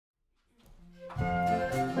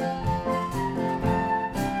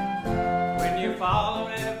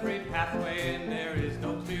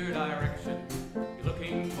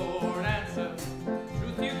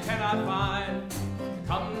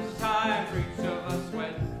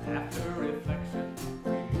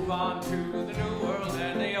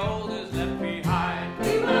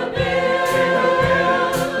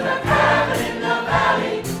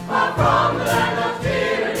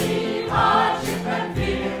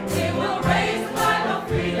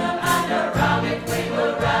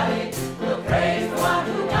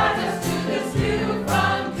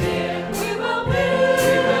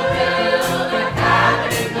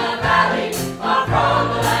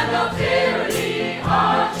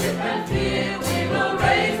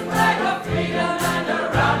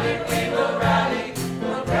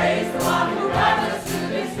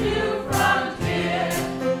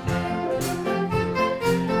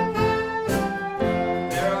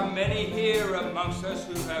many here amongst us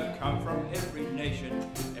who have come from every nation,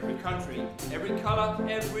 every country, every colour,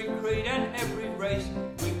 every creed and every race.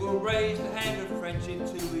 We will raise the hand of friendship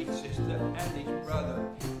to each sister and each brother.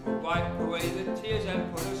 We'll wipe away the tears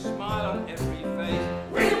and put a smile